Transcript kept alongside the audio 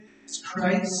Jesus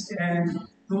Christ, and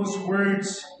those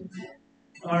words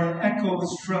are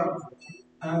echoes from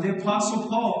the Apostle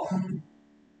Paul.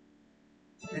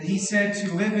 And he said,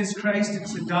 to live is Christ and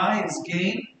to die is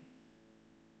gain.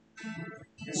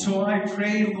 And so I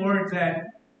pray, Lord, that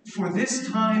for this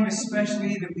time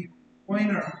especially, that we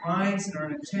point our minds and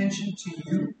our attention to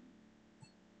you,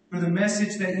 for the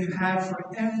message that you have for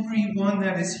everyone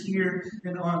that is here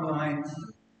and online.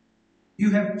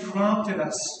 You have prompted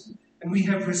us, and we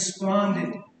have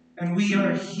responded, and we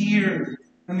are here,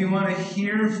 and we want to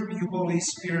hear from you, Holy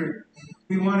Spirit.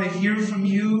 We want to hear from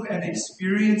you and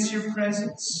experience your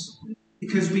presence,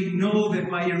 because we know that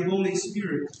by your Holy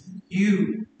Spirit,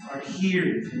 you are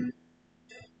here.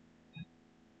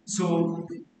 So,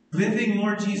 living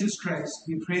Lord Jesus Christ,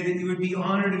 we pray that you would be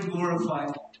honored and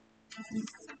glorified.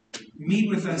 Meet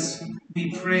with us,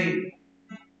 we pray,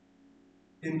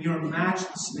 in your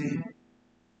matchless name.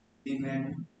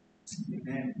 Amen.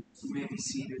 Amen. You may be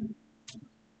seated.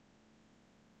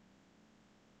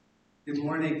 Good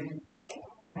morning.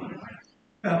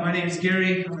 My name is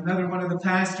Gary. I'm another one of the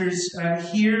pastors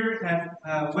here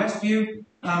at Westview.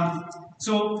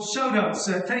 So shout outs.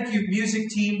 Thank you, music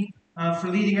team, for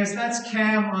leading us. That's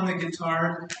Cam on the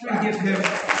guitar. We'll give him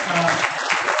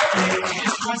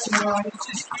just once in a while. It's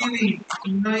just really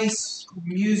nice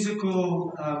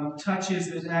musical touches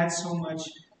that add so much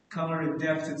color and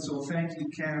depth. And so thank you,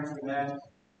 Cam, for that.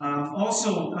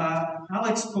 Also,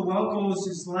 Alex Pawelko's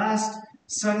his last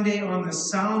Sunday on the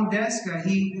sound desk.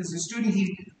 He, as a student,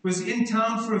 he was in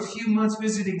town for a few months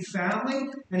visiting family,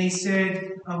 and he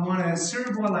said, I want to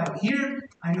serve while I'm here.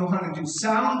 I know how to do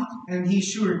sound, and he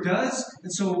sure does.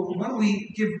 And so why don't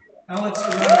we give Alex a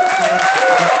round of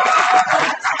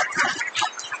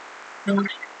applause.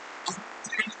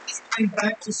 He's going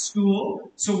back to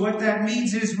school, so what that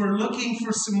means is we're looking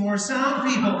for some more sound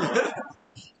people.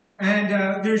 And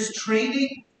there's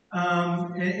training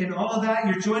and all of that.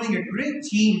 You're joining a great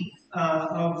team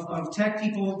of tech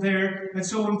people there. And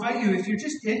so I invite you, if you're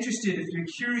just interested, if you're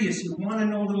curious, you want to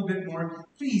know a little bit more,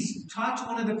 please talk to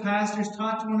one of the pastors,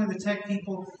 talk to one of the tech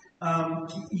people.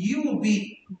 You will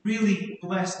be really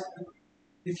blessed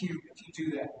if you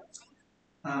do that.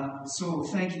 So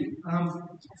thank you.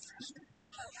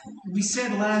 We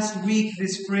said last week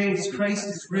this phrase, Christ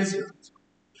is risen.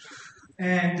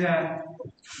 And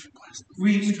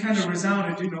we kind of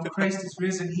resounded, Christ is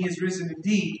risen, he is risen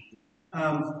indeed.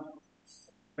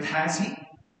 But has he?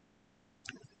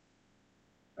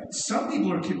 Some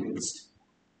people are convinced,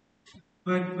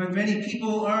 but many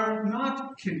people are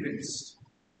not convinced.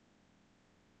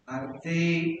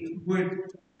 They would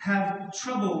have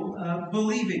trouble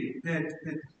believing that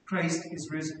Christ is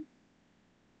risen.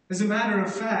 As a matter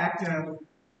of fact,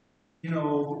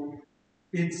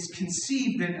 it's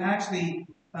conceived that actually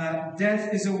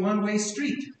death is a one-way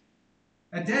street,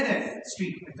 a dead-end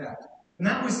street at that. And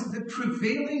that was the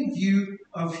prevailing view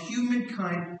of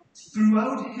humankind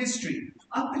throughout history,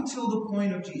 up until the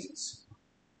point of Jesus.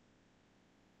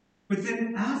 But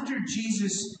then after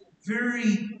Jesus'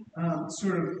 very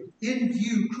sort of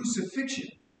in-view crucifixion,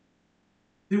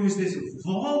 there was this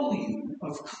volume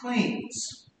of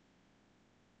claims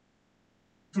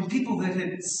from people that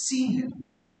had seen him,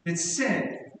 that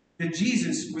said that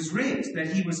Jesus was raised, that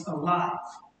he was alive.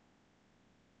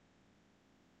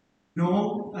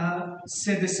 No,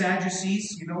 said the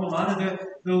Sadducees, a lot of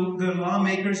the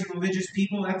lawmakers and religious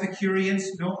people,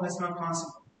 Epicureans, no, that's not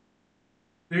possible.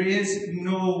 There is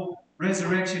no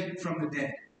resurrection from the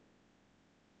dead.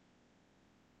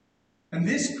 And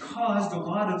this caused a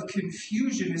lot of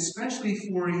confusion, especially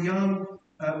for young,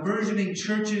 burgeoning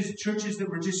churches that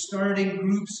were just starting,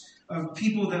 groups of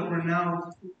people that were now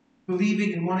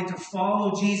believing and wanting to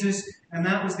follow Jesus. And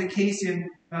that was the case in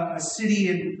a city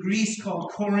in Greece called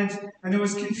Corinth, and there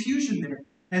was confusion there.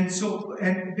 And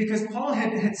because Paul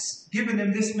had given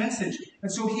them this message,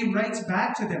 and so he writes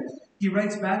back to them. He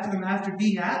writes back to them after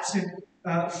being absent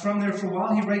from there for a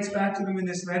while. He writes back to them in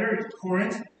this letter to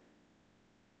Corinth,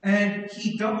 and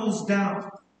he doubles down.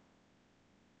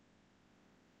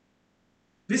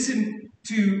 Listen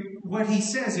to what he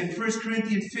says in 1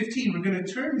 Corinthians 15. We're going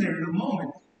to turn there in a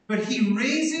moment. But he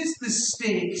raises the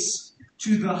stakes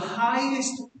to the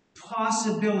highest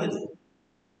possibility.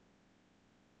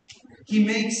 He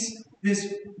makes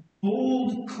this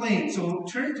bold claim. So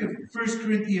turn to 1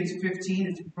 Corinthians 15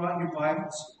 if you brought your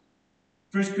Bibles.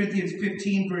 1 Corinthians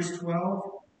 15, verse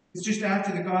 12. It's just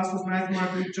after the Gospels, Matthew,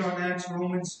 Mark, Luke, John, Acts,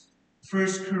 Romans,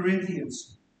 1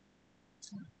 Corinthians.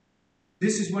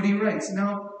 This is what he writes.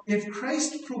 Now, if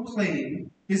Christ is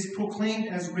proclaimed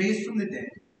as raised from the dead,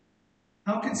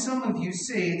 how can some of you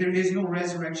say there is no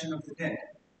resurrection of the dead?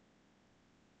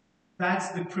 That's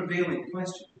the prevailing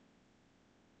question.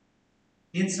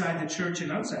 Inside the church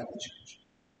and outside the church.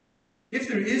 If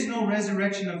there is no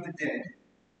resurrection of the dead,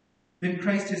 then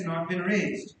Christ has not been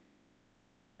raised.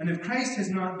 And if Christ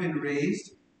has not been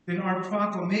raised, then our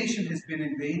proclamation has been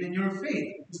in vain, and your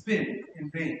faith has been in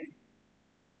vain.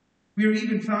 We are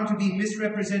even found to be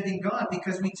misrepresenting God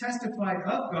because we testified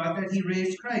of God that he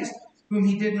raised Christ, whom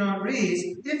he did not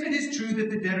raise, if it is true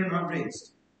that the dead are not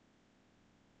raised.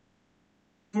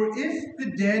 For if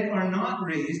the dead are not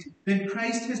raised, then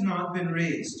Christ has not been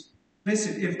raised.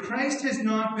 Listen, if Christ has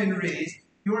not been raised,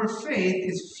 your faith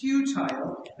is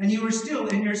futile, and you are still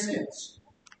in your sins.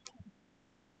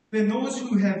 Then those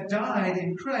who have died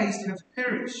in Christ have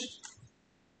perished.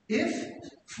 If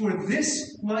for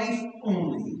this life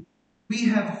only we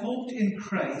have hoped in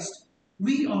Christ,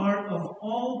 we are of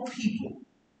all people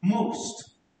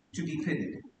most to be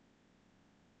pitied.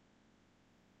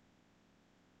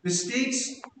 The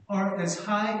stakes are as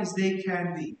high as they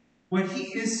can be. What he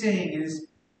is saying is,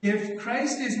 if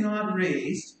Christ is not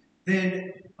raised,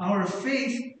 then our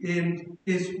faith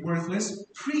is worthless,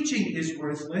 preaching is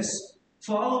worthless,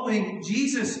 following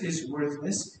Jesus is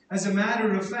worthless. As a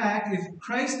matter of fact, if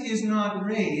Christ is not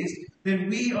raised, then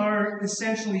we are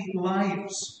essentially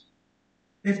liars.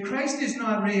 If Christ is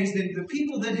not raised, then the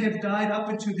people that have died up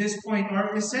until this point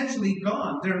are essentially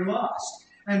gone. They're lost.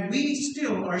 And we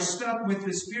still are stuck with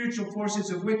the spiritual forces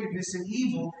of wickedness and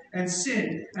evil and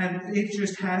sin, and it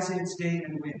just has its day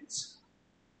and wins.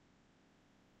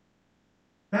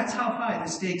 That's how high the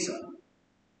stakes are.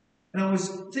 And I was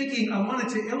thinking, I wanted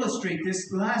to illustrate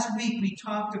this. Last week we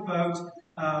talked about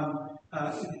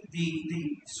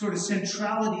the sort of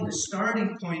centrality, the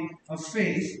starting point of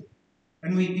faith,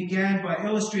 and we began by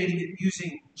illustrating it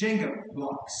using Jenga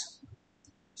blocks.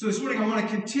 So this morning I want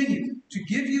to continue to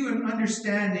give you an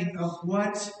understanding of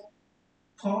what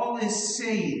Paul is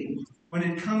saying when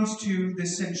it comes to the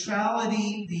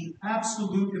centrality, the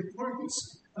absolute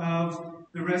importance of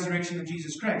the resurrection of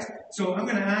Jesus Christ. So I'm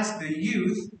going to ask the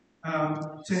youth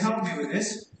to help me with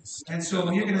this. And so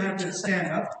you're going to have to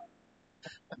stand up.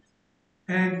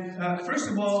 And first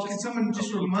of all, can someone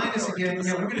just remind us again?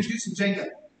 Yeah, we're going to do some Jenga.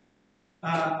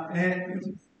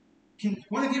 And can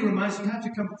one of you remind us? You have to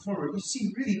come forward. You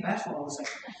seem really bashful all of a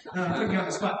sudden. Put me on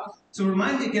the spot. So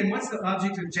remind me again, what's the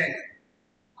object of Jenga?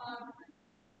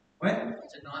 What?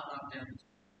 To not knock down.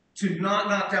 To not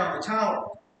knock down the tower.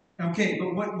 Okay,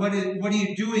 but what are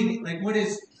you doing? Like,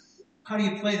 how do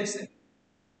you play this thing?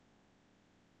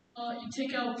 You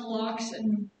take out blocks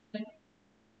and like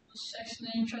a section,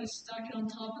 and you try to stack it on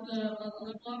top of the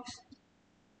other blocks.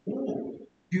 Oh,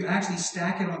 you actually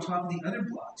stack it on top of the other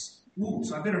blocks. Ooh,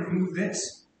 so I better remove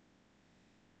this.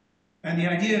 And the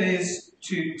idea is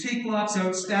to take blocks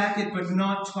out, stack it, but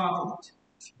not topple it.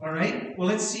 All right? Well,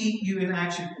 let's see you in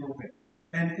action a little bit.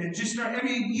 And just start,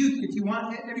 every youth, if you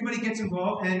want, everybody gets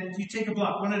involved, and you take a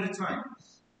block, one at a time.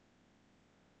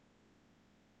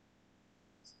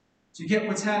 So you get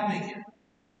what's happening here.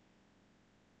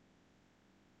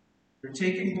 They're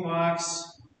taking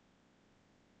blocks.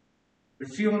 They're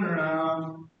feeling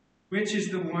around. Which is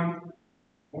the one?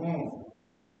 Oh.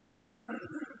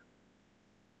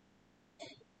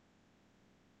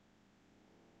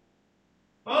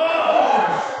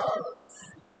 Oh!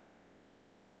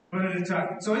 One at a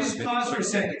time. So I just pause for a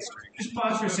second. Just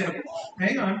pause for a second.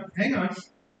 Hang on.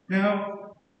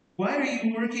 Now, why are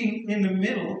you working in the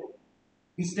middle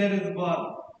instead of the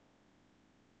bottom?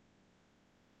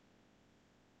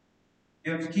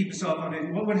 You have to keep yourself on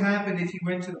it. What would happen if you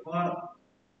went to the bottom?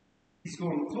 He's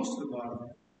going close to the bottom.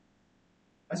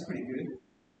 That's pretty good.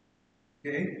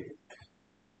 Okay?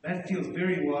 That feels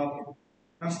very wobbly.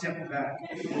 I'm stepping back.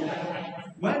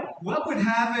 What would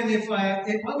happen if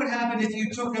you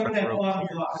took up that bottom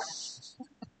block?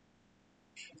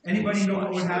 Anybody know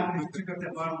what would happen if you took up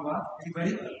that bottom block?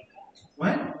 Anybody?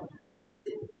 What?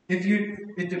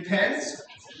 It depends.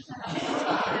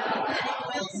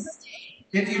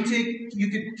 If you take,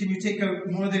 can you take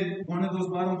out more than one of those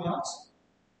bottom blocks?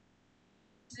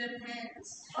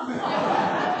 Depends.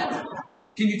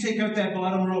 Can you take out that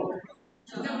bottom row?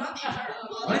 No, not the other.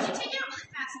 Well, What? if you take it out really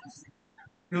fast,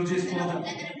 It'll just fall and down.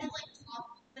 then it will like flop,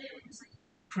 but it would just like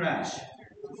Crash. so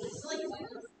like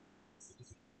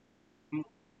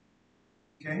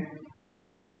Okay?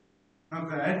 Not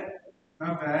bad.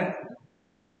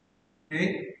 Okay?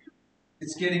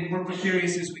 It's getting more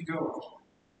precarious as we go.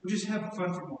 We'll just have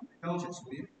fun for a moment. Indulgence,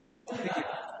 will you? Thank you.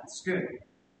 That's good.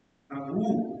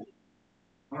 Ooh.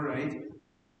 All right.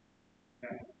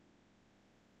 Yeah.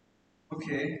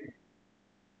 Okay.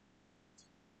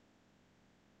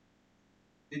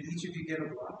 Did each of you get a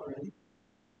block already?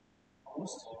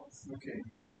 Almost? Okay.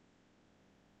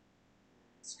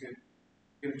 That's good.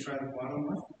 You're gonna try the bottom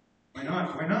one? Why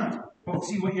not? Why not? Oh,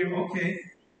 see what you're okay.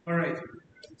 All right.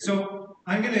 So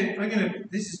I'm gonna.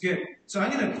 This is good. So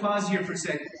I'm gonna pause here for a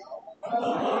second.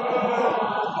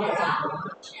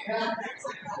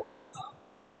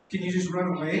 Can you just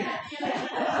run away?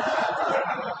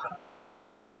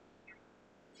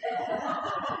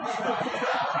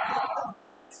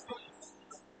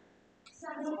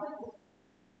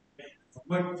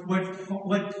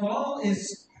 What Paul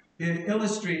is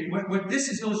illustrating, what this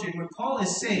is illustrating, what Paul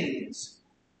is saying is,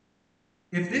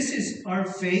 if this is our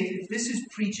faith, if this is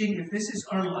preaching, if this is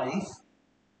our life,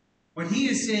 what he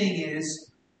is saying is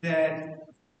that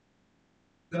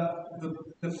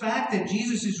the fact that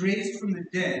Jesus is raised from the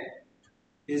dead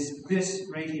is this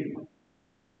right here.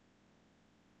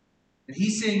 And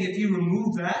he's saying if you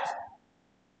remove that,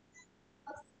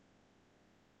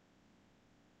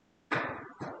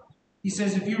 he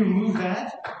says if you remove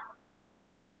that,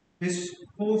 this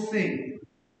whole thing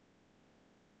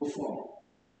will fall.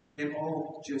 It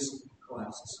all just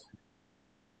collapses.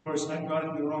 Of course, I've got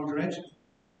it in the wrong direction.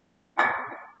 But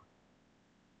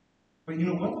you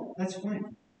know what? That's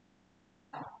fine.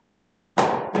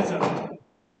 That's okay.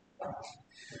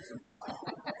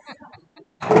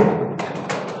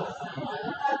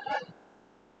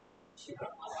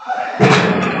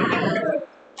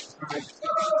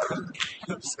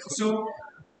 So,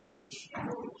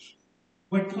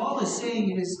 what Paul is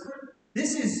saying is,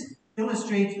 this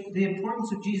illustrates the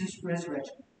importance of Jesus'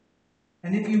 resurrection.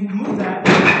 And if you remove that,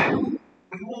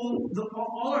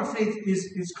 all our faith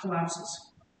is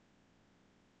collapses.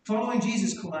 Following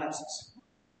Jesus collapses.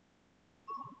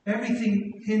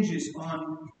 Everything hinges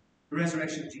on the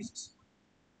resurrection of Jesus.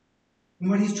 And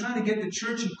what he's trying to get the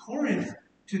church in Corinth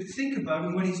to think about,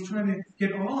 and what he's trying to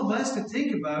get all of us to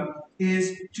think about,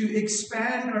 is to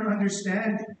expand our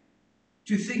understanding,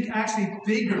 to think actually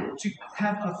bigger, to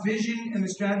have a vision and a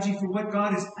strategy for what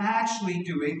God is actually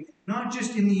doing, not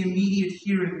just in the immediate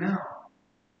here and now,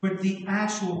 but the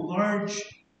actual large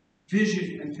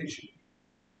vision and picture.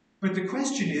 But the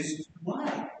question is,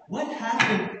 why? What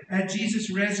happened at Jesus'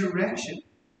 resurrection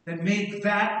that made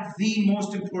that the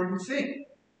most important thing?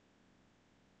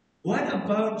 What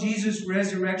about Jesus'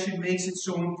 resurrection makes it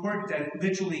so important that it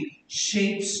literally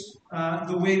shapes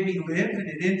the way we live and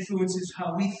it influences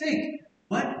how we think?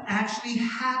 What actually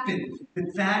happened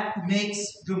that makes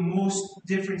the most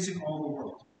difference in all the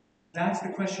world? That's the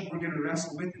question we're going to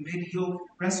wrestle with, and maybe you'll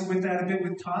wrestle with that a bit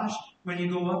with Tosh when you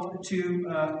go up to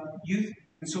youth.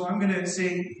 And so I'm going to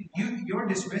say, you're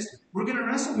dismissed. We're going to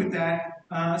wrestle with that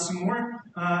some more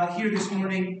here this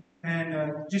morning. And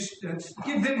just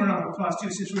give them a round of applause, too,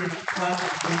 since we're in class.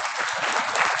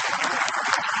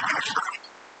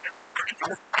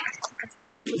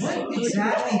 What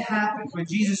exactly happened when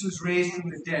Jesus was raised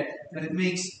from the dead that it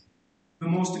is the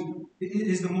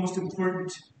most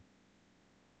important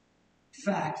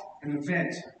fact and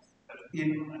event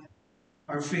in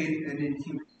our faith and in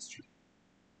human history?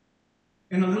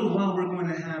 In a little while, we're going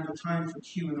to have a time for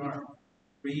Q&R,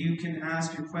 where you can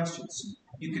ask your questions.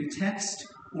 You can text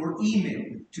or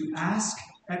email to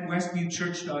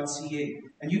ask@westviewchurch.ca.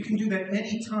 And you can do that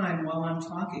any time while I'm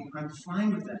talking. I'm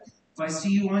fine with that. If I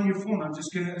see you on your phone, I'm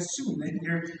just going to assume that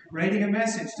you're writing a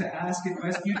message to ask at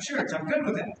Westview Church. I'm good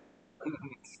with that.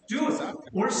 Do it.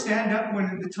 Or stand up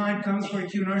when the time comes for a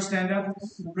Q&R. Stand up.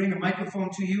 We'll bring a microphone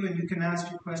to you and you can ask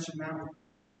your question that way.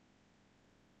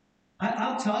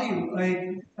 I'll tell you,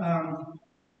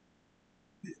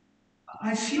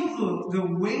 I feel the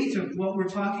weight of what we're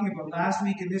talking about last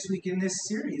week and this week in this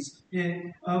series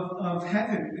of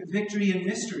heaven, victory and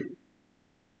mystery.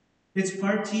 It's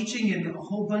part teaching and a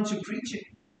whole bunch of preaching.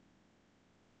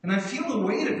 And I feel the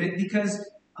weight of it because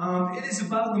it is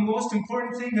about the most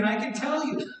important thing that I can tell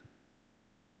you.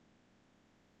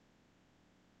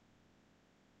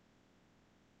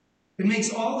 It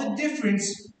makes all the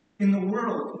difference in the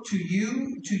world, to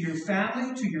you, to your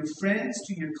family, to your friends,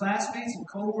 to your classmates and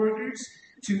co-workers,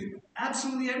 to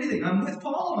absolutely everything. I'm with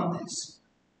Paul on this.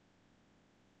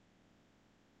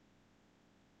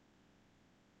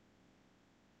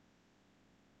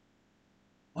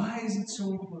 Why is it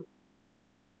so important?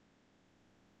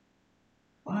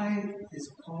 Why is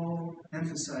Paul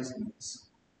emphasizing this?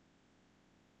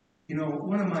 You know,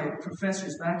 one of my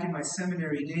professors back in my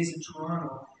seminary days in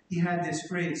Toronto, he had this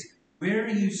phrase, where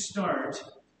you start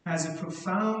has a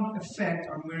profound effect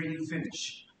on where you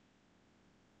finish.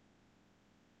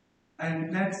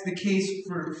 And that's the case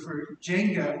for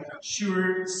Jenga,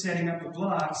 sure, setting up the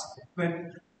blocks,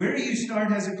 but where you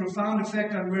start has a profound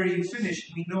effect on where you finish.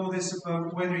 We know this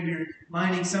about whether you're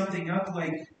lining something up,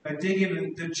 like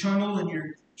digging the tunnel and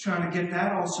you're trying to get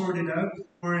that all sorted out,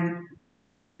 or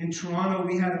in Toronto,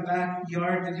 we had a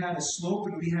backyard that had a slope,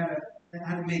 and we had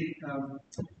to make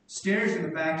stairs in the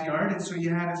backyard, and so you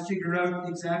had to figure out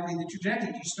exactly the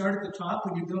trajectory. Do you start at the top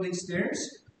when you're building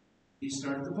stairs? Do you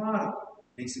start at the bottom?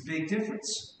 Makes a big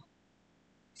difference.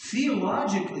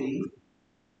 Theologically,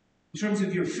 in terms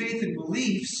of your faith and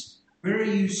beliefs, where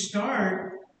you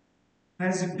start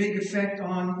has a big effect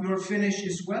on your finish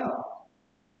as well.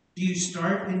 Do you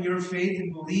start in your faith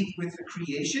and belief with the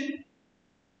creation?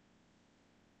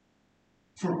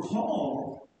 For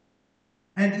Paul,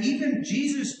 and even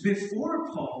Jesus before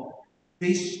Paul,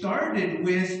 they started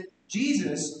with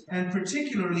Jesus, and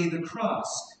particularly the cross,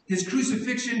 his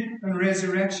crucifixion and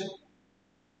resurrection.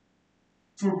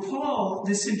 For Paul,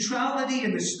 the centrality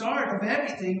and the start of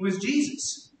everything was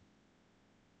Jesus.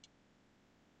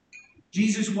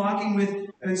 Jesus walking with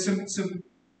some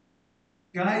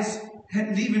guys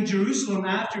leaving Jerusalem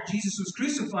after Jesus was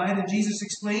crucified, and Jesus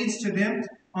explains to them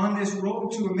on this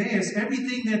road to Emmaus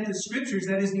everything that the scriptures,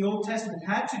 that is the Old Testament,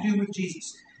 had to do with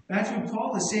Jesus. That's what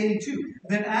Paul is saying too.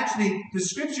 That actually the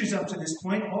scriptures up to this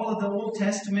point, all of the Old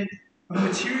Testament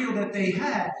material that they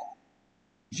had,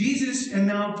 Jesus and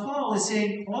now Paul is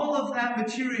saying all of that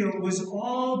material was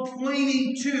all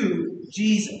pointing to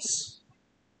Jesus.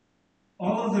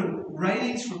 All of the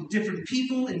writings from different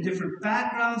people in different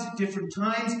backgrounds, at different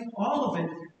times, all of it,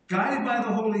 guided by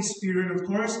the Holy Spirit, of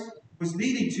course, was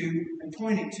leading to and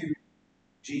pointing to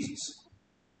Jesus.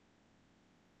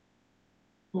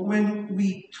 But when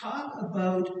we talk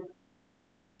about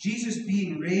Jesus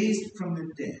being raised from the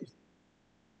dead,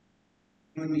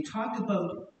 when we talk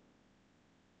about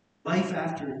life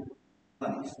after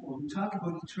life, when we talk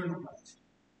about eternal life,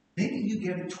 maybe you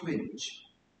get a twinge.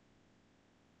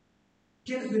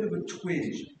 Get a bit of a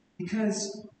twinge,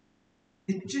 because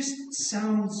it just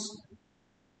sounds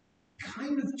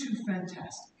kind of too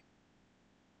fantastic.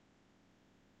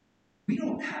 We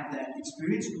don't have that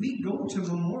experience. We go to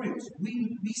memorials.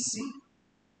 We see.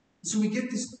 So we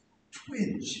get this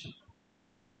twinge.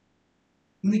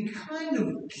 And we kind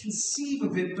of conceive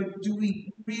of it, but do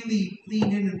we really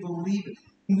lean in and believe it?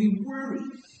 And we worry.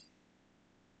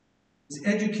 As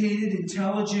educated,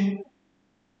 intelligent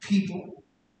people,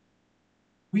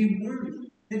 we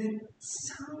worry that it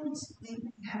sounds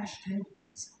maybe hashtag.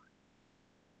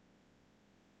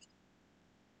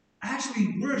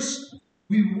 Actually, worse,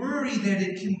 we worry that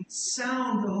it can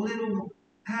sound a little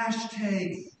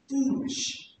hashtag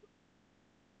foolish.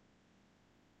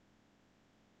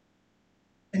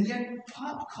 And yet,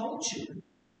 pop culture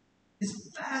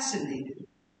is fascinated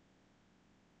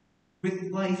with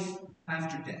life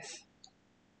after death.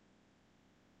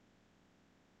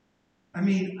 I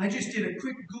mean, I just did a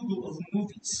quick Google of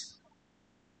movies.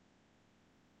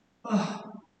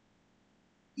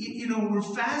 We're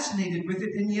fascinated with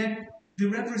it, and yet the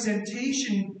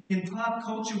representation in pop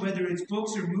culture, whether it's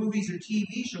books or movies or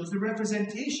TV shows, the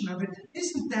representation of it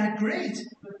isn't that great.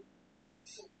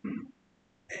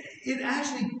 It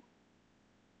actually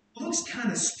looks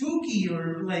kind of spooky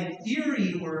or like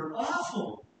eerie or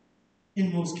awful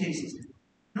in most cases.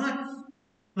 Not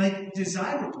like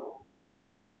desirable.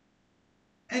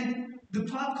 And the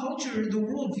pop culture, the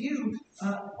worldview,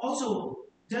 also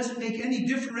doesn't make any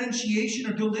differentiation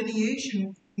or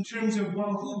delineation in terms of,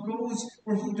 well, who goes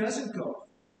or who doesn't go.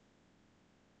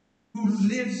 Who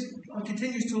lives,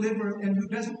 continues to live, and who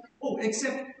doesn't. Oh,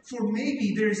 except for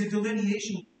maybe there's a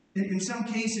delineation in some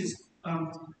cases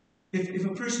if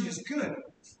a person is good.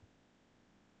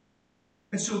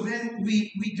 And so then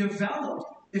we develop,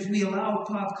 if we allow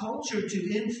pop culture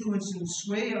to influence and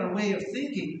sway our way of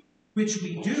thinking, which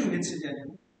we do,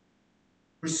 incidentally,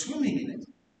 we're swimming in it.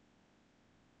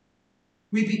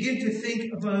 We begin to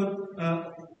think about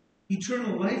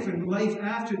eternal life and life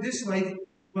after this life.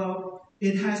 Well,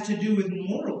 it has to do with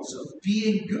morals, of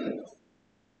being good,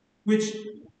 which,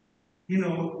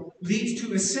 leads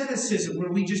to asceticism,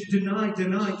 where we just deny.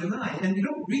 And we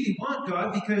don't really want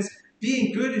God, because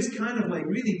being good is kind of like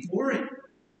really boring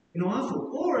and awful.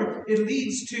 Or it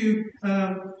leads to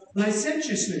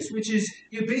licentiousness, which is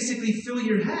you basically fill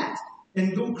your hat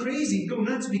and go crazy, go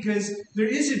nuts, because there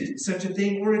isn't such a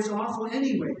thing, or it's awful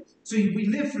anyway. So we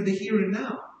live for the here and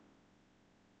now.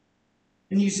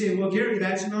 And you say, well, Gary,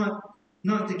 that's not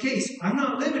the case. I'm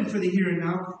not living for the here and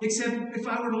now, except if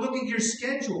I were to look at your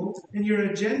schedule and your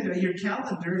agenda, your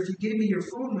calendar, if you gave me your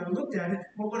phone and I looked at it,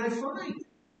 what would I find?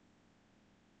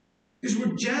 Because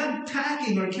we're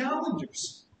jam-packing our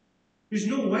calendars. There's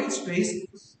no white space.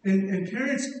 And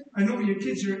parents, I know your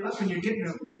kids are up and you're getting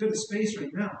a bit of space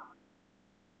right now.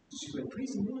 She's like,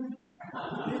 praise the Lord.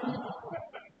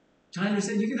 Tyler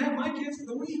said, you can have my kids for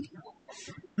the week.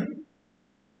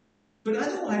 But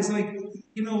otherwise,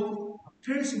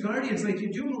 parents and guardians, like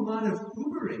you're doing a lot of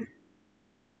Ubering.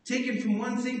 Taking from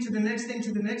one thing to the next thing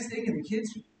to the next thing, and the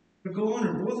kids are going,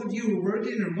 or both of you are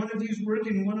working, or one of you is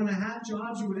working 1.5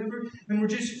 jobs or whatever, and we're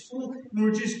just full, and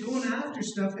we're just going after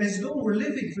stuff as though we're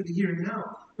living for the here and now,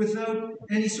 without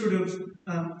any sort of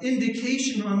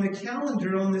indication on the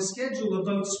calendar, on the schedule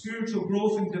about spiritual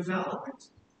growth and development.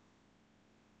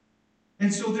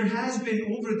 And so there has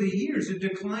been, over the years, a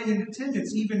decline in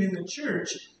attendance, even in the church,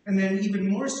 and then even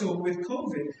more so with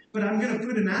COVID. But I'm going to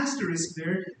put an asterisk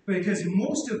there, because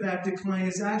most of that decline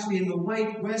is actually in the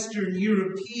white, Western,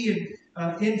 European,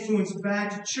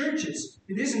 influence-backed churches.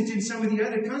 It isn't in some of the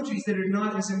other countries that are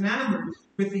not as enamored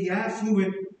with the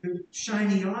affluent, the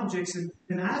shiny objects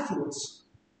and affluence.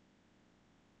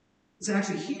 It's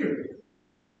actually here.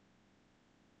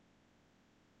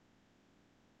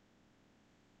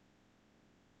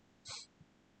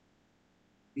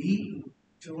 We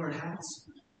fill our hats,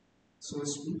 so to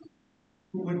speak.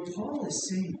 But what Paul is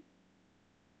saying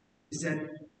is that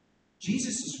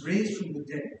Jesus is raised from the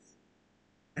dead,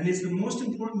 and is the most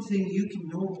important thing you can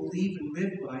know, believe, and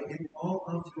live by in all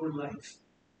of your life.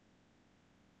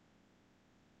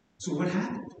 So what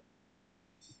happened?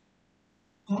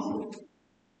 Paul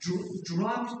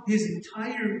dropped his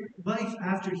entire life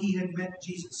after he had met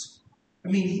Jesus. I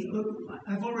mean,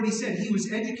 I've already said he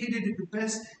was educated at the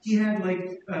best. He had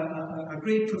a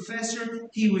great professor.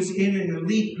 He was in an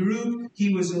elite group.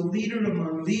 He was a leader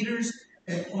among leaders,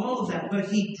 and all of that. But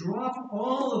he dropped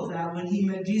all of that when he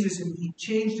met Jesus, and he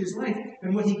changed his life.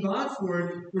 And what he got for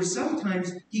it were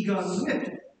sometimes he got whipped,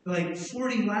 like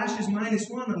 40 lashes minus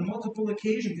one on multiple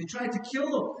occasions. They tried to kill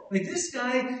him. Like, this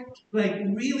guy,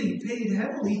 really paid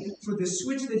heavily for the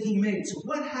switch that he made. So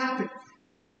what happened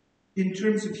in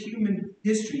terms of human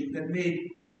history that made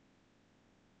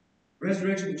the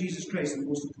resurrection of Jesus Christ the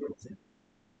most important thing?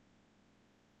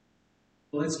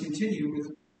 Well, let's continue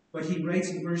with what he writes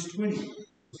in verse 20.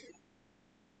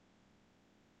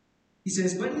 He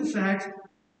says, "But in fact,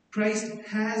 Christ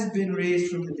has been raised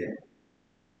from the dead,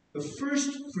 the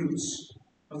first fruits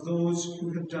of those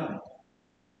who have died.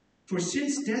 For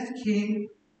since death came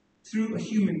through a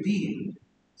human being,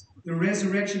 the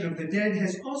resurrection of the dead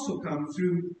has also come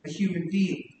through a human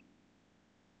being.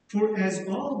 For as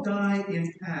all die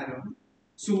in Adam,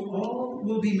 so all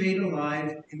will be made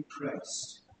alive in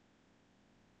Christ."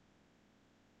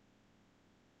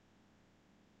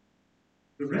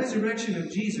 The resurrection of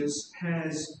Jesus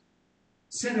has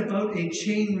set about a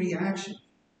chain reaction.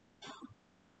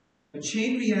 A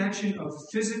chain reaction of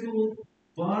physical,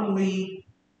 bodily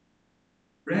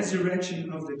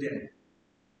resurrection of the dead.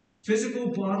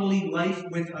 Physical, bodily life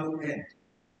without end.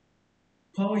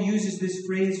 Paul uses this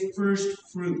phrase, first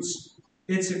fruits.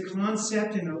 It's a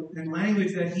concept and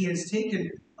language that he has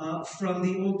taken from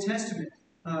the Old Testament,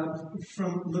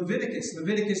 from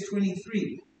Leviticus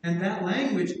 23. And that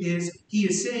language he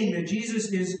is saying that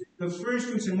Jesus is the first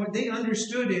fruits. And what they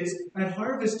understood is, at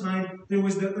harvest time, there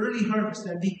was the early harvest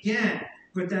that began.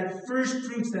 But that first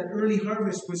fruits, that early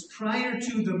harvest, was prior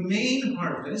to the main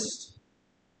harvest.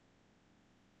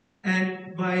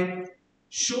 And by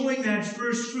showing that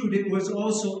first fruit, it was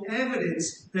also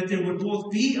evidence that there would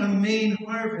both be a main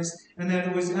harvest and that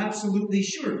it was absolutely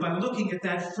sure by looking at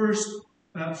that first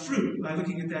fruit, by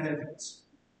looking at that evidence.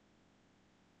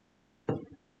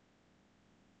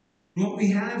 What we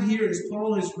have here is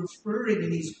Paul is referring,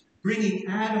 and he's bringing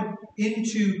Adam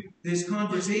into this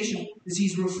conversation, is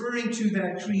he's referring to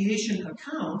that creation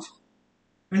account.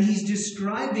 And he's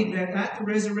describing that at the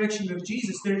resurrection of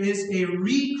Jesus, there is a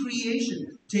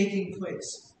recreation taking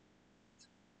place.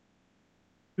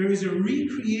 There is a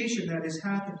recreation that has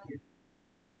happened here.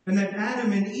 And that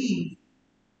Adam and Eve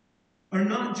are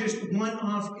not just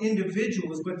one-off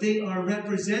individuals, but they are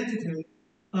representative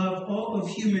of all of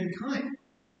humankind.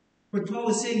 What Paul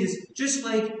is saying is, just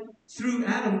like through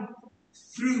Adam,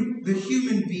 through the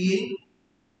human being,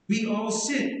 we all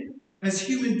sin as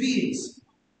human beings.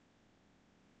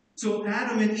 So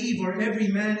Adam and Eve are every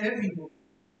man, every woman.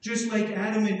 Just like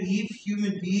Adam and Eve,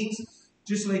 human beings,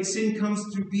 just like sin comes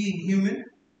through being human.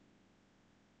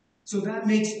 So that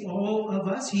makes all of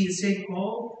us. He is saying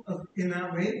all of in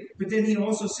that way. But then he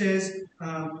also says,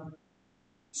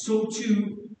 so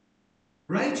too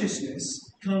righteousness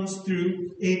comes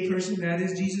through a person that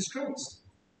is Jesus Christ.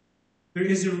 There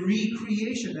is a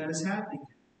recreation that is happening.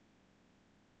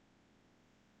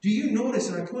 Do you notice,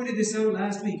 and I pointed this out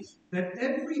last week, that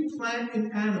every plant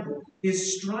and animal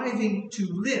is striving to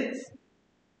live?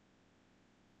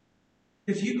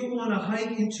 If you go on a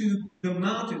hike into the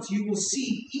mountains, you will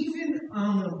see, even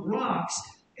on the rocks,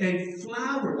 a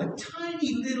flower, a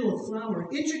tiny little flower,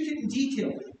 intricate in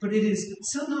detail, but it has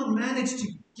somehow managed to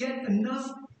get enough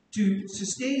to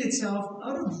sustain itself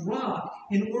out of rock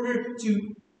in order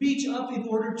to reach up in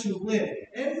order to live.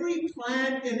 Every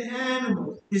plant and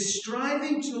animal is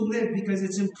striving to live because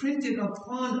it's imprinted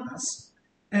upon us.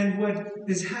 And what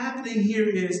is happening here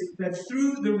is that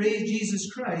through the raised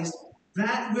Jesus Christ,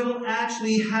 that will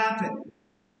actually happen.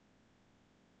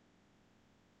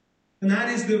 And that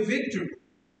is the victory.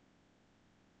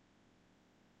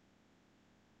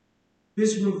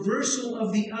 This reversal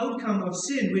of the outcome of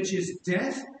sin, which is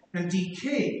death and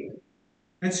decay.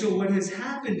 And so what has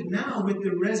happened now with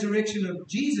the resurrection of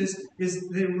Jesus is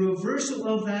the reversal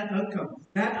of that outcome.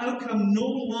 That outcome no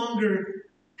longer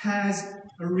has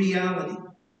a reality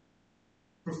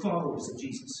for followers of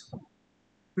Jesus.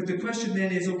 But the question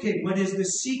then is, okay, what is the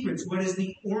sequence? What is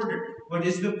the order? What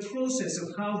is the process of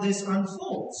how this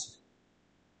unfolds?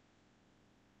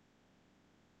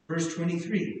 Verse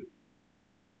 23.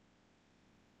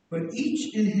 But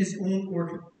each in his own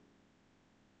order.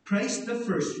 Christ the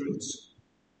firstfruits.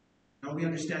 Now we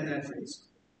understand that phrase.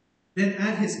 Then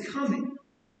at his coming,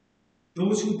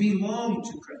 those who belong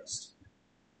to Christ.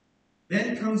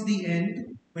 Then comes the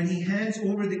end, when he hands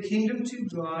over the kingdom to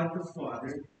God the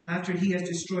Father, after he has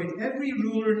destroyed every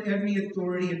ruler and every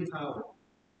authority and power.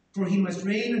 For he must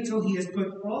reign until he has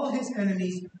put all his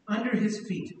enemies under his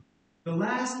feet. The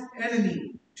last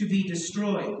enemy to be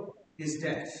destroyed is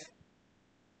death.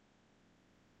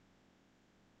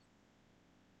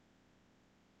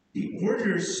 The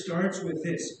order starts with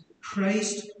this.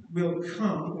 Christ will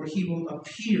come, or he will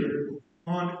appear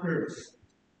on earth.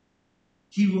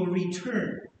 He will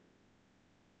return.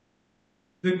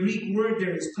 The Greek word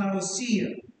there is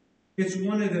parousia. It's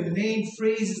one of the main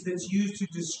phrases that's used to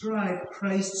describe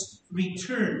Christ's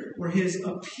return, or his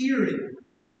appearing,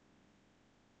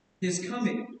 his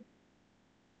coming.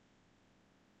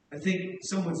 I think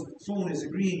someone's phone is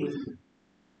agreeing with me.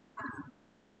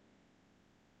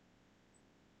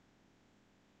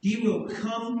 He will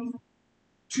come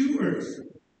to earth.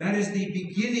 That is the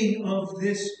beginning of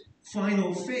this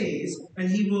final phase,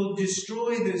 and he will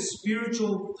destroy the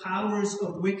spiritual powers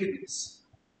of wickedness.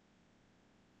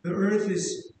 The earth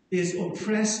is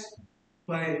oppressed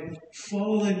by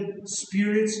fallen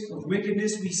spirits of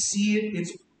wickedness. We see it,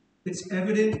 it's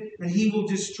evident, and he will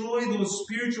destroy those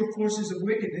spiritual forces of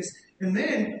wickedness, and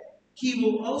then he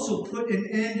will also put an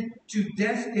end to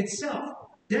death itself.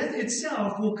 Death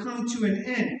itself will come to an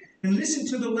end. And listen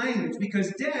to the language,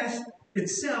 because death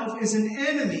itself is an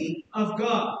enemy of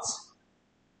God's.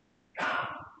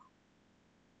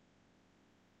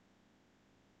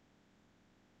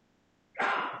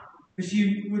 If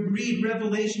you would read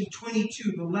Revelation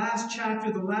 22, the last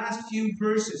chapter, the last few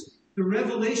verses, the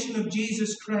revelation of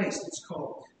Jesus Christ, it's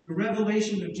called. The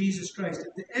revelation of Jesus Christ.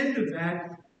 At the end of that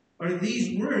are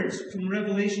these words from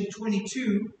Revelation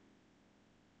 22.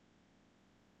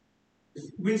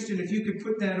 Winston, if you could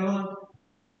put that on.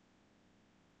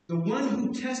 The one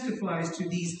who testifies to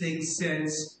these things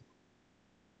says,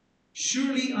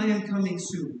 "Surely I am coming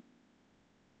soon."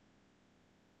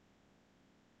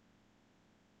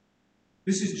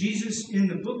 This is Jesus in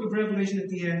the book of Revelation at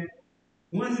the end.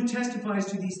 One who testifies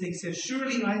to these things says,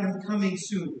 "Surely I am coming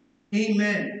soon.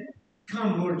 Amen.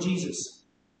 Come, Lord Jesus."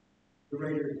 The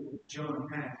writer John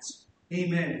adds,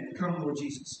 "Amen. Come, Lord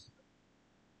Jesus."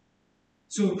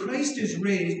 So Christ is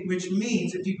raised, which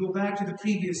means, if you go back to the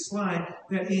previous slide,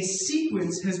 that a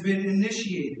sequence has been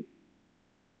initiated.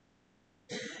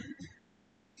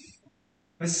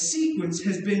 A sequence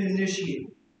has been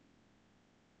initiated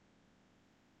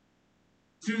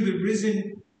through the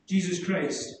risen Jesus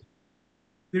Christ.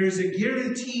 There is a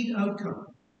guaranteed outcome.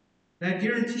 That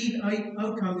guaranteed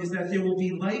outcome is that there will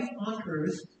be life on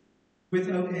earth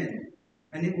without end,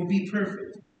 and it will be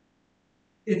perfect.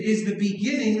 It is the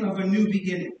beginning of a new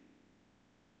beginning.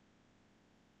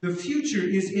 The future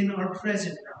is in our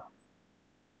present now.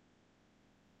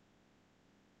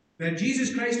 That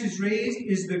Jesus Christ is raised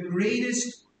is the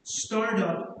greatest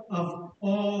startup of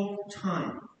all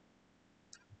time.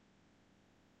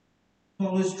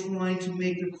 Paul is trying to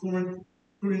make the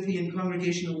Corinthian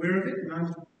congregation aware of it, and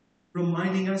I'm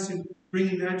reminding us and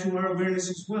bringing that to our awareness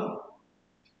as well.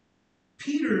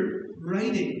 Peter,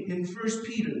 writing in 1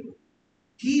 Peter,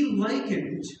 he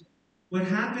likened what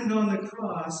happened on the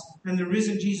cross and the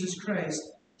risen Jesus Christ,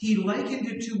 he likened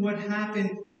it to what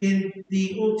happened in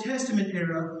the Old Testament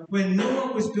era when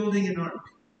Noah was building an ark.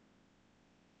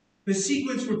 The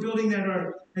sequence for building that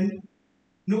ark, and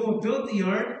Noah built the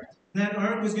ark, and that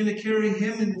ark was going to carry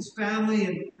him and his family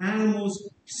and animals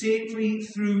safely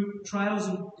through trials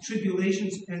and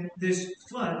tribulations and this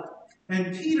flood.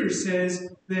 And Peter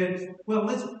says that, well,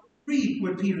 let's read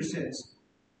what Peter says.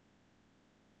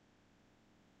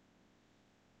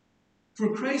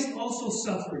 For Christ also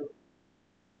suffered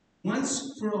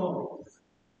once for all,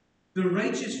 the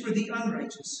righteous for the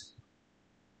unrighteous,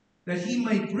 that he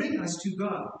might bring us to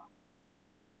God,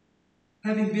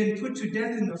 having been put to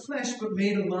death in the flesh, but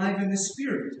made alive in the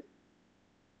spirit.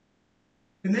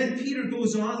 And then Peter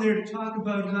goes on there to talk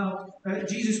about how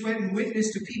Jesus went and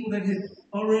witnessed to people that had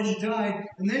already died.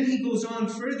 And then he goes on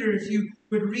further, if you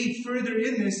would read further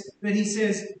in this, that he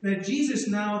says that Jesus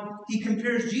now, he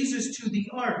compares Jesus to the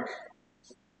ark.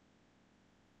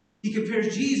 He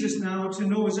compares Jesus now to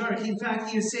Noah's ark. In fact,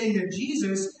 he is saying that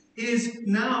Jesus is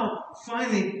now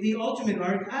finally the ultimate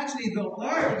ark. Actually, the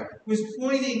ark was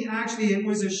pointing, it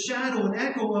was a shadow, an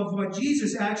echo of what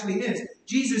Jesus actually is.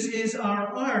 Jesus is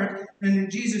our ark, and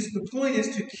Jesus, the point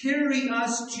is to carry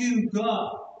us to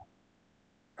God.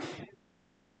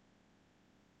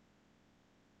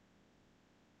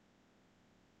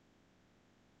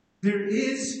 There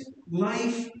is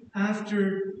life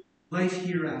after life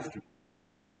hereafter.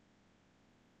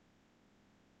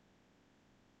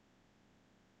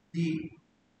 The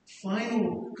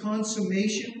final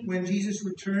consummation when Jesus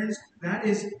returns, that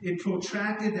is a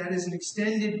protracted, that is an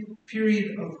extended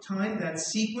period of time, that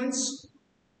sequence.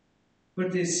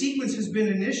 But the sequence has been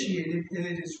initiated and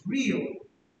it is real.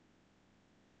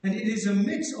 And it is a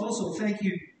mix also, thank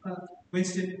you,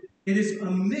 Winston, it is a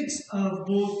mix of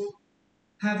both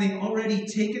having already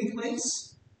taken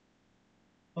place,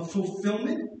 a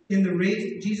fulfillment in the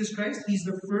raised Jesus Christ, he's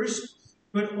the first,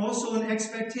 but also an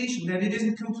expectation that it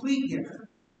isn't complete yet.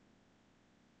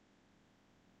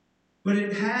 But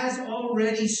it has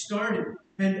already started,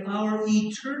 and our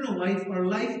eternal life, our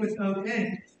life without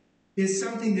end, is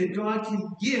something that God can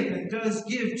give and does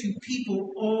give to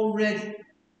people already.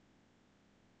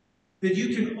 That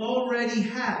you can already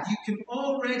have. You can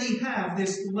already have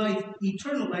this life,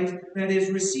 eternal life, that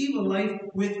is, receive a life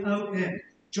without end.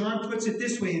 John puts it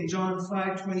this way in John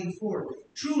 5:24.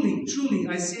 Truly, truly,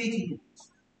 I say to you,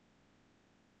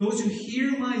 those who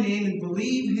hear my name and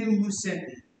believe him who sent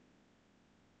me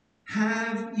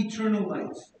have eternal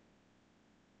life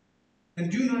and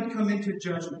do not come into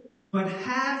judgment, but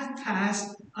have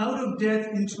passed out of death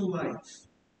into life.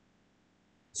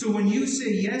 So when you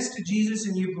say yes to Jesus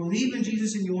and you believe in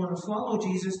Jesus and you want to follow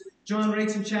Jesus, John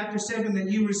writes in chapter 7 that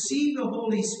you receive the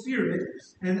Holy Spirit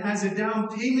and as a down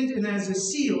payment and as a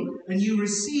seal, and you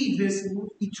receive this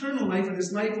eternal life and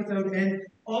this life without end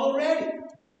already.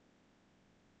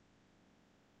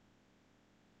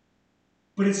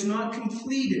 But it's not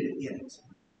completed yet.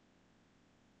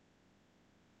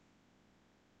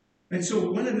 And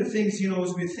so one of the things,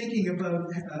 as we're thinking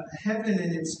about heaven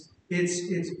and its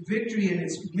victory and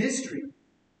its mystery,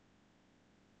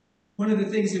 one of the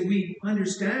things that we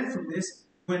understand from this,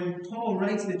 when Paul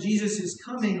writes that Jesus is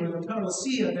coming, or the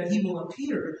parousia, that he will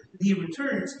appear, that he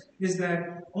returns, is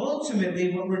that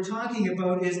ultimately what we're talking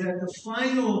about is that the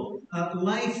final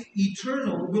life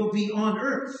eternal will be on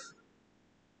earth.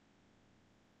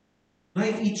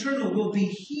 Life eternal will be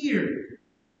here,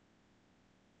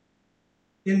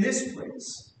 in this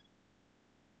place.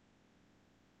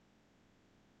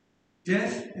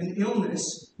 Death and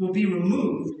illness will be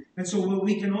removed. And so what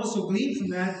we can also glean from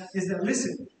that is that,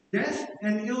 listen, death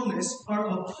and illness are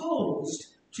opposed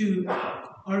to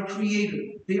our Creator.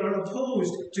 They are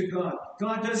opposed to God.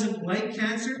 God doesn't like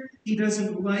cancer. He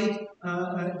doesn't like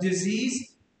disease.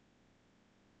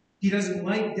 He doesn't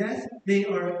like death. They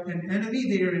are an enemy.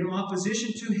 They are in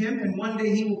opposition to him, and one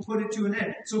day he will put it to an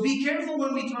end. So be careful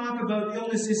when we talk about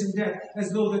illnesses and death as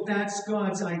though that's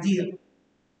God's idea.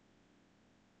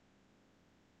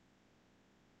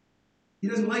 He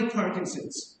doesn't like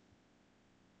Parkinson's.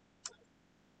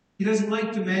 He doesn't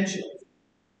like dementia.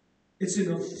 It's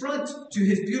an affront to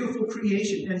his beautiful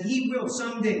creation, and he will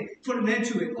someday put an end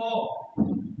to it all.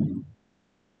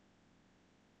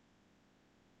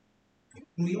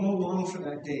 And we all long for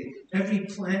that day. Every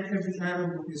plant, every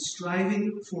animal is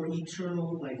striving for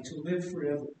eternal life, to live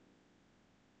forever.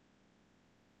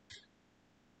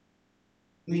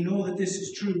 We know that this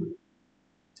is true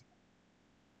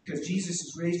because Jesus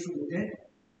is raised from the dead.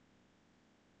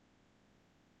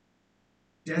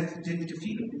 Death didn't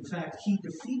defeat him. In fact, he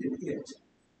defeated it.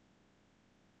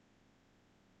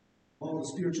 All the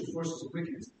spiritual forces of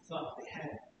wickedness thought they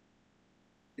had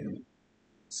him.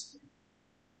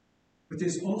 But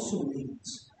this also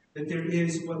means that there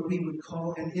is what we would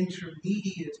call an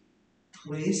intermediate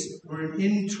place or an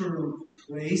interim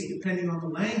place, depending on the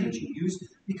language you use,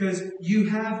 because you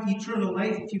have eternal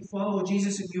life. If you follow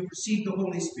Jesus and you've received the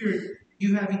Holy Spirit,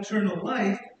 you have eternal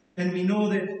life. And we know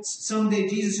that someday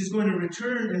Jesus is going to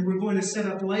return and we're going to set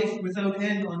up life without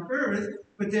end on earth.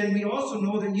 But then we also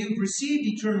know that you've received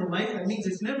eternal life. That means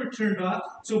it's never turned off.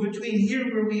 So between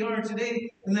here where we are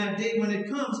today and that day when it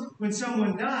comes, when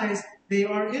someone dies, they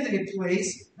are in a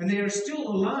place and they are still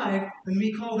alive. And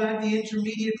we call that the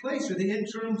intermediate place or the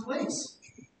interim place.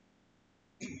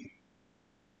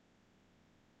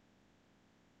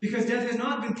 Because death has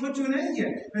not been put to an end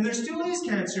yet. And there still is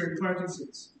cancer and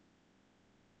Parkinson's.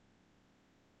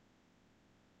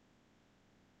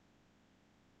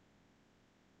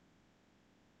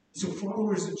 So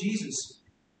followers of Jesus,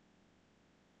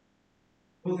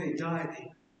 though they die,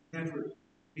 they never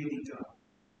really die.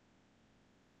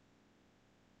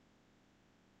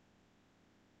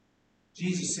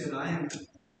 Jesus said, I am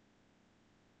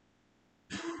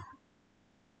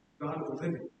God of the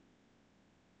living.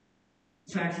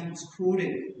 In fact, he was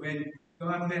quoted when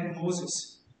God met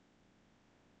Moses.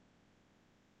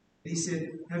 He said,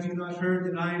 have you not heard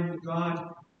that I am the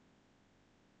God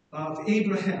of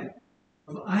Abraham,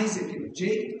 of Isaac, and of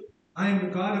Jacob? I am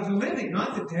the God of the living,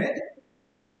 not the dead.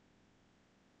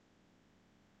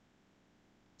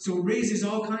 So it raises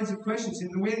all kinds of questions.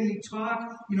 And the way we talk,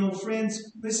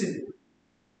 friends, listen.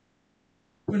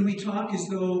 When we talk as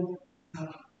though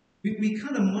we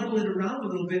kind of muddle it around a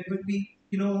little bit, but we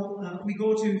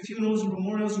go to funerals and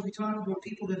memorials and we talk about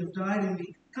people that have died, and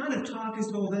we kind of talk as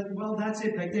though that's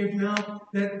it. Like they've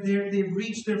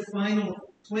reached their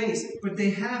final place, but they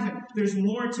haven't. There's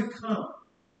more to come.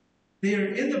 They are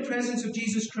in the presence of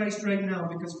Jesus Christ right now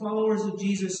because followers of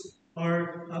Jesus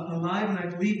are alive, and I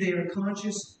believe they are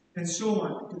conscious, and so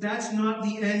on. But that's not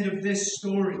the end of this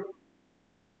story.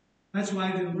 That's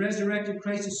why the resurrected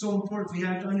Christ is so important. We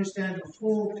have to understand the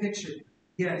whole picture.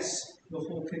 Yes, the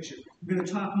whole picture. We're going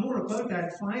to talk more about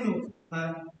that final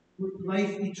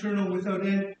life eternal without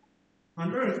end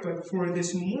on earth. But for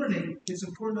this morning, it's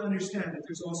important to understand that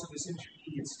there's also this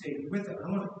intermediate state. With it, I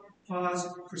want to pause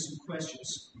for some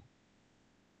questions.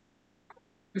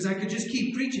 Because I could just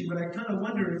keep preaching, but I kind of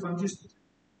wonder if I'm just...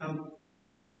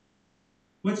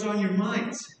 what's on your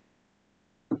minds?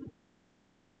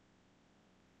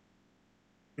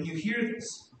 When you hear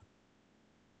this,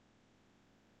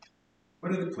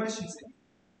 what are the questions then?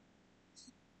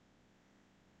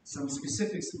 Some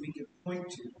specifics that we can point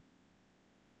to.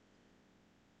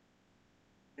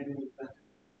 And with that,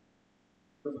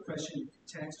 for the question, you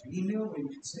can text or email, or you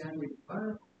can stand where you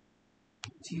are.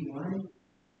 TY.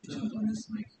 Jump on this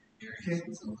mic, Eric. Okay.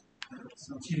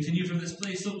 So continue from this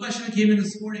place. So the question that came in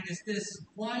this morning is this: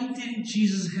 why didn't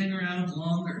Jesus hang around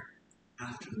longer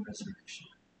after the resurrection?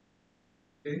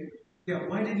 Okay. Yeah,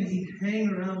 why didn't he hang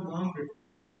around longer?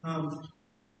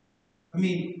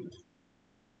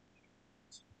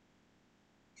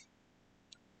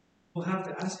 We'll have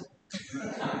to ask him.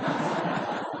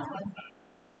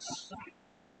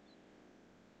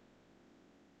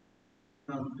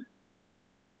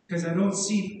 Because I don't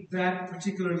see that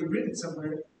particularly written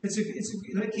somewhere. He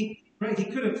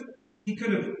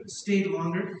could have stayed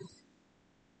longer.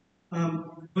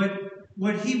 But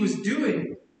what he was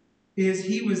doing is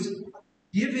he was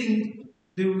giving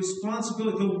the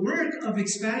responsibility, the work of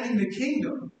expanding the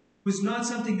kingdom was not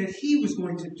something that he was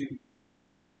going to do.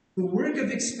 The work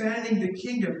of expanding the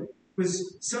kingdom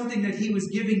was something that he was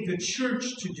giving the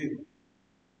church to do.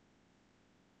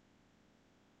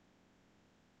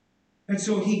 And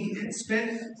so he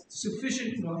spent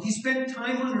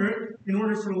time on earth in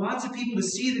order for lots of people to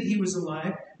see that he was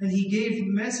alive, and he gave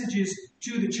messages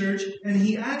to the church, and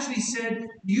he actually said,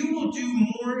 you will do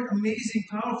more amazing,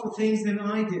 powerful things than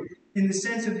I did, in the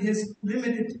sense of his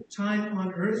limited time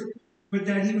on earth, but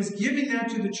that he was giving that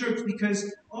to the church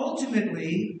because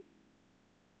ultimately,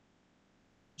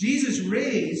 Jesus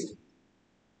raised.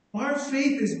 Our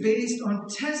faith is based on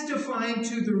testifying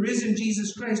to the risen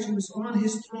Jesus Christ who is on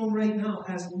his throne right now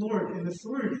as Lord and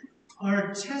authority.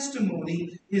 Our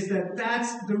testimony is that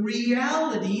that's the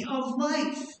reality of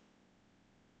life.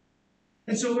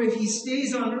 And so if he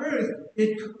stays on earth,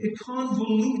 it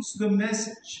convolutes the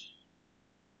message.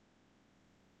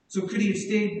 So could he have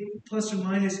stayed plus or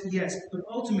minus? Yes. But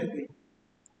ultimately,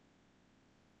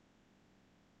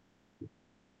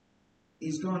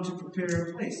 he's gone to prepare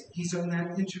a place. He's on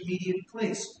that intermediate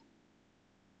place.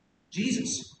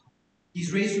 Jesus.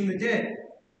 He's raised from the dead.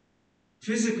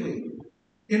 Physically.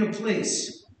 In a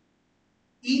place.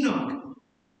 Enoch.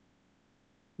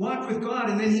 Walked with God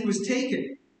and then he was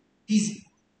taken. He's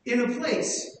in a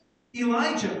place.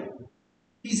 Elijah.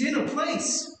 He's in a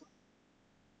place.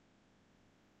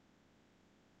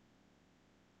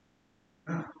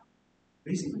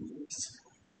 Raising my voice.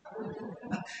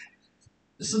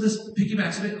 So this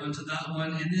piggybacks a bit onto that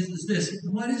one, and is this: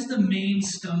 what is the main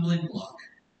stumbling block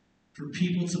for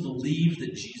people to believe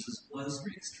that Jesus was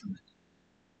raised from the dead?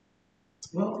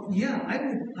 Well,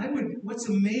 yeah, I would, what's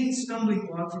the main stumbling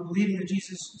block for believing that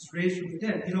Jesus was raised from the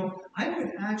dead? You know, I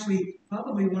would actually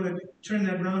probably want to turn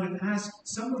that around and ask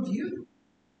some of you.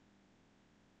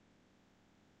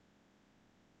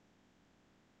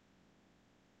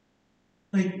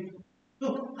 Like,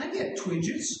 look, I get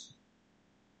twinges.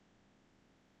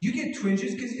 You get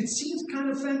twinges because it seems kind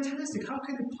of fantastic. How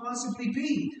can it possibly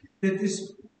be that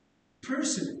this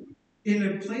person in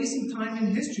a place and time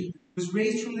in history was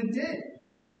raised from the dead?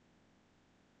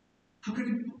 How could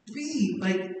it be?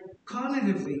 Like,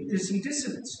 cognitively, there's some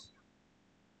dissonance.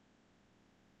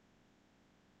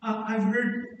 I've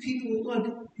heard people,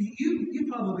 look, you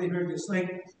probably heard this,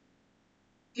 like,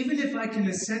 even if I can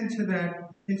assent to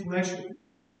that intellectually,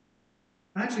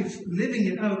 actually living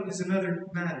it out is another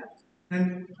matter.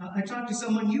 And I talked to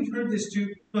someone, you've heard this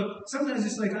too, look, sometimes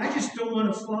it's like, I just don't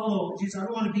want to follow Jesus, I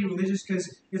don't want to be religious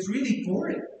because it's really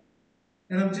boring.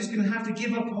 And I'm just going to have to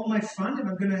give up all my fun, and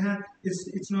I'm going to have,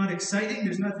 it's not exciting,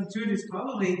 there's nothing to it, it's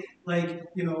probably like,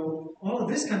 you know, all of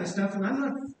this kind of stuff, and I'm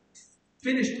not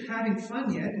finished having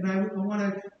fun yet, and I want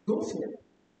to go for it.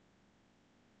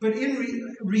 But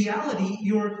in reality,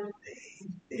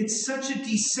 it's such a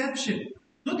deception.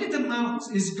 Look at the mountains.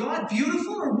 Is God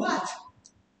beautiful or what?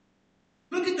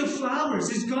 Look at the flowers.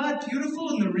 Is God beautiful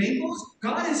in the rainbows?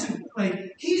 God isn't,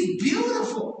 like, He's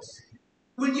beautiful.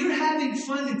 When you're having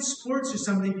fun in sports or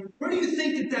something, where do you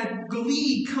think that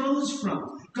glee comes from?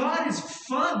 God is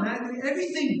fun.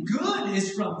 Everything good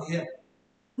is from Him.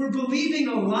 We're believing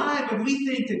a lie when we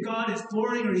think that God is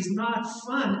boring or He's not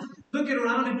fun. Look at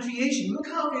around in creation. Look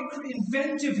how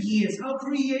inventive He is, how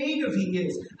creative He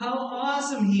is, how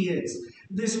awesome He is.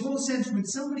 This whole sense when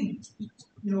somebody, you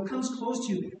know, comes close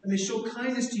to you and they show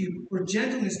kindness to you or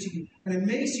gentleness to you and it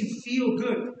makes you feel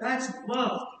good. That's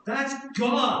love. That's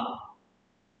God.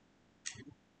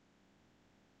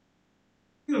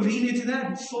 You know, lean into that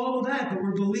and follow that. But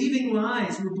we're believing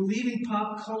lies. We're believing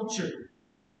pop culture.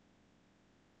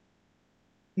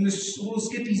 And this whole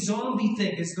Skippy zombie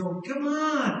thing is going, come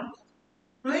on,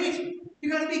 right? You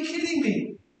got to be kidding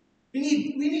me. We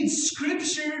need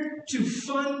Scripture to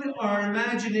fund our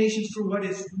imaginations for what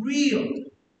is real.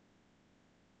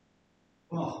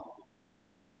 Oh,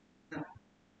 no.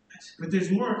 But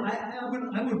there's more.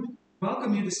 I would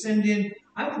welcome you to send in.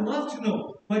 I would love to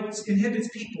know what inhibits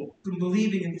people from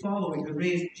believing and following the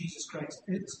raised Jesus Christ.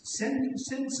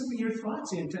 Send some of your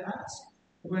thoughts in to ask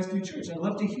at Westview Church. I'd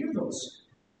love to hear those.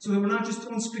 So that we're not just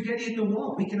throwing spaghetti at the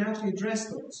wall. We can actually address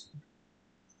those.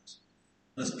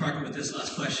 Let's park with this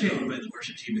last question. I'll invite the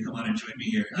worship team to come on and join me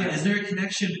here. Yeah. Is there a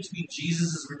connection between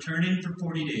Jesus' returning for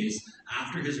 40 days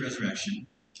after His resurrection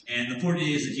and the 40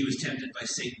 days that He was tempted by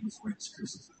Satan before He was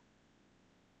crucified?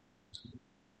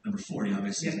 Number 40,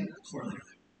 obviously, is a correlator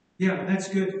there. Yeah, that's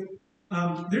good.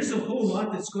 There's a whole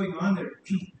lot that's going on there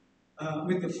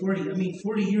with the 40. I mean,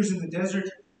 40 years in the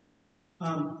desert.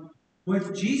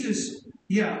 What Jesus,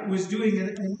 was doing,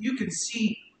 and you can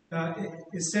see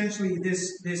essentially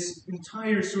this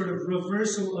entire sort of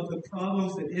reversal of the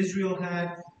problems that Israel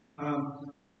had.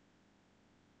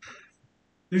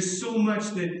 There's so much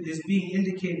that is being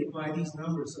indicated by these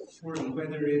numbers of 40,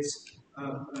 whether it's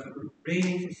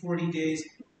reigning for 40 days,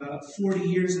 40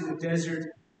 years in the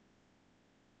desert.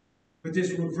 But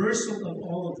this reversal of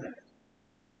all of that,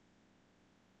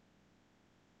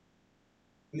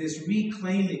 and this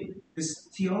reclaiming, this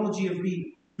theology of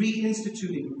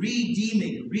reinstituting,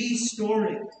 redeeming,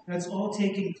 restoring, that's all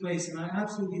taking place. And I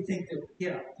absolutely think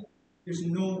that, there's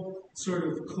no sort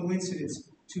of coincidence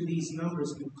to these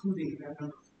numbers, including that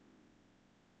number.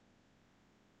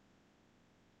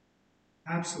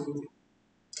 Absolutely.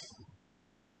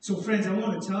 So, friends, I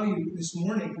want to tell you this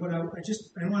morning,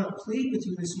 I want to plead with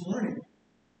you this morning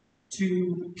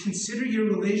to consider your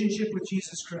relationship with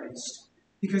Jesus Christ.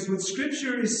 Because what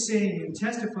Scripture is saying and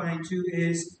testifying to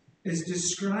is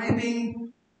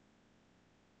describing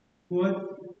what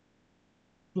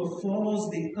befalls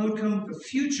the outcome, the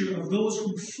future of those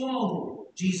who follow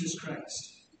Jesus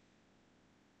Christ.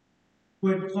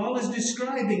 What Paul is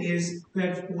describing is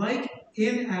that, like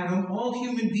in Adam, all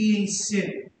human beings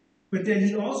sin. But then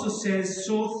he also says,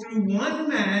 so through one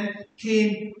man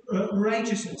came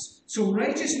righteousness. So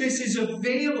righteousness is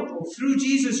available through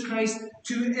Jesus Christ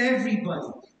to everybody.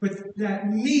 But that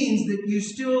means that you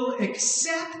still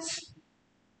accept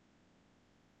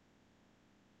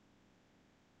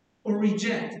or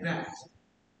reject that.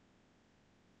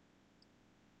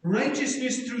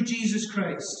 Righteousness through Jesus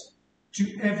Christ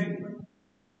to everyone.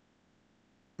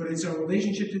 But it's our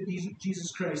relationship to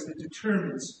Jesus Christ that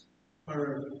determines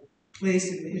our place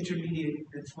in the intermediate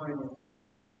and final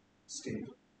state.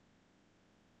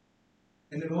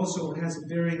 And it also has a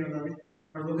bearing on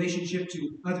our relationship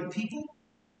to other people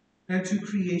and to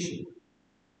creation.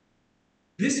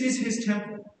 This is his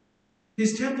temple.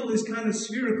 His temple is kind of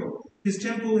spherical. His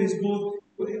temple is both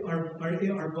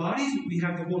our bodies, we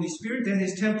have the Holy Spirit, then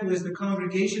his temple is the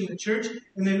congregation, the church,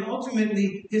 and then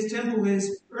ultimately his temple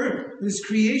is earth, this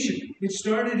creation. It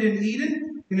started in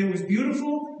Eden, and it was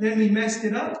beautiful, then we messed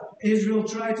it up. Israel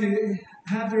tried to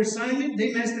have their assignment,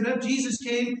 they messed it up. Jesus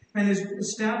came and has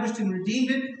established and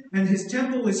redeemed it, and his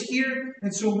temple is here,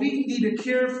 and so we need to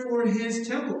care for his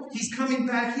temple. He's coming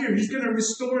back here. He's going to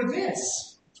restore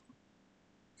this.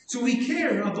 So we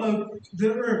care about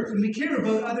the earth, and we care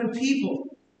about other people.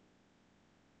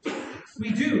 We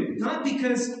do, not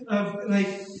because of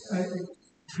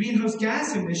greenhouse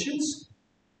gas emissions,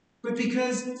 but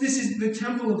because this is the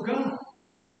temple of God.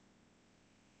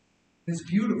 It's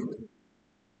beautiful.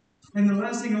 And the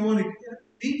last thing I want to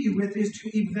leave you with is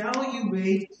to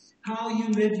evaluate how you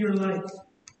live your life.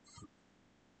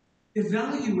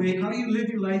 Evaluate how you live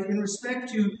your life in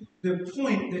respect to the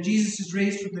point that Jesus is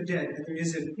raised from the dead, that there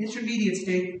is an intermediate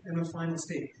state and a final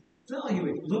state.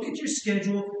 Evaluate. Look at your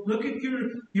schedule. Look at your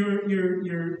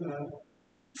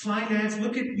finance.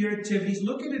 Look at your activities.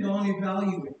 Look at it all and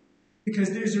evaluate. Because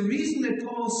there's a reason that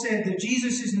Paul said that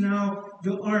Jesus is now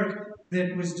the ark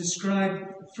that was described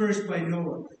first by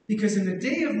Noah. Because in the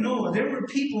day of Noah, there were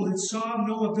people that saw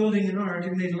Noah building an ark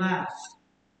and they laughed.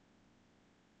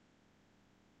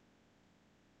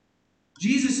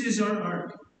 Jesus is our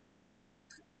ark.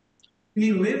 We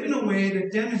need to live in a way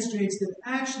that demonstrates that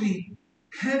actually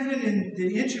heaven and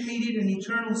the intermediate and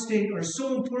eternal state are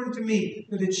so important to me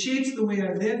that it shapes the way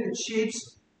I live, it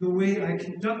shapes the way I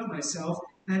conduct myself,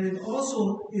 and it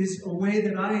also is a way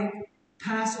that I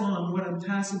pass on what I'm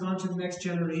passing on to the next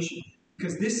generation.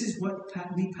 Because this is what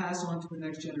we pass on to the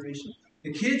next generation.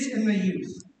 The kids and the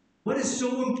youth. What is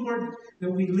so important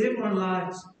that we live our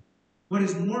lives? What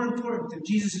is more important than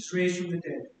Jesus is raised from the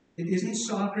dead? It isn't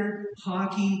soccer,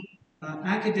 hockey,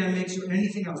 academics, or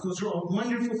anything else. Those are all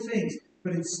wonderful things.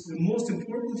 But it's the most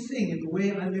important thing, and the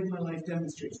way I live my life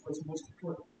demonstrates what's most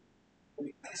important.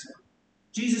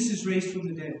 Jesus is raised from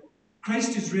the dead.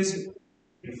 Christ is risen.